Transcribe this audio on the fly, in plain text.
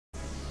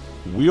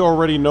We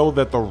already know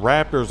that the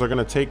Raptors are going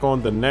to take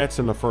on the Nets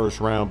in the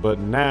first round, but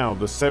now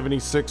the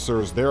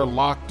 76ers, they're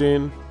locked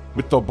in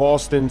with the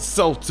Boston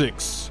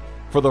Celtics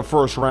for the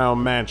first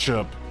round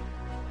matchup.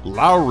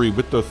 Lowry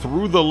with the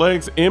through the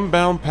legs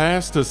inbound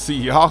pass to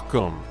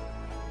Siakam.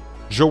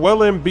 Joel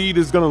Embiid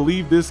is going to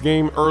leave this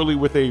game early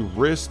with a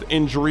wrist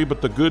injury,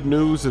 but the good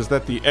news is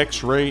that the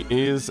X-ray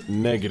is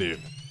negative.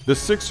 The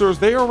Sixers,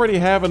 they already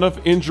have enough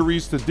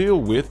injuries to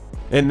deal with,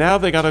 and now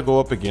they got to go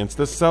up against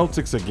the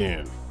Celtics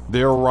again.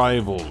 They're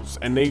rivals,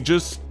 and the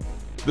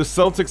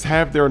Celtics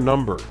have their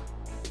number.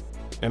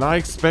 And I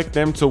expect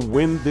them to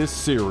win this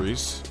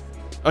series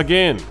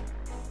again.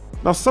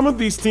 Now, some of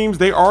these teams,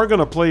 they are going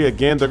to play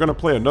again. They're going to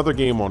play another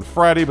game on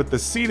Friday, but the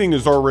seeding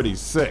is already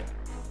set.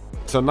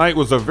 Tonight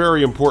was a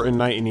very important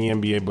night in the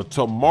NBA, but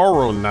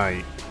tomorrow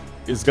night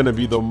is going to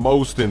be the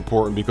most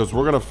important because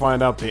we're going to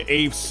find out the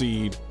 8th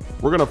seed.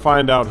 We're going to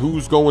find out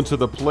who's going to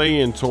the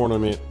play-in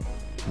tournament.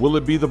 Will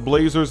it be the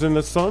Blazers and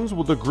the Suns?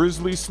 Will the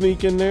Grizzlies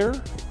sneak in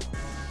there?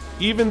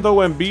 Even though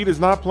Embiid is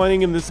not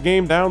playing in this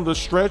game down the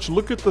stretch,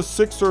 look at the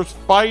Sixers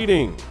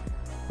fighting.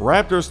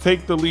 Raptors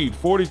take the lead,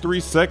 43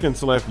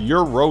 seconds left,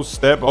 Euro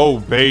step, oh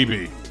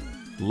baby.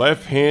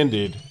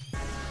 Left-handed.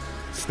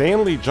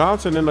 Stanley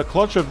Johnson in the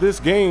clutch of this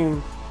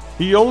game.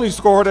 He only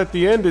scored at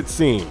the end, it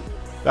seemed.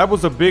 That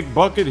was a big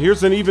bucket.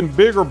 Here's an even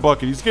bigger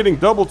bucket. He's getting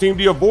double teamed.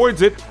 He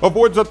avoids it,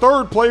 avoids a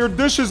third player,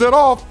 dishes it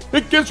off.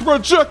 It gets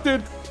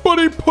rejected, but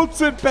he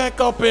puts it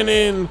back up and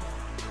in.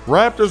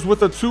 Raptors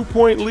with a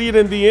 2-point lead,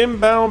 and the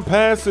inbound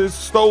pass is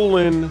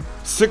stolen.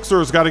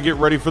 Sixers got to get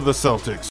ready for the Celtics.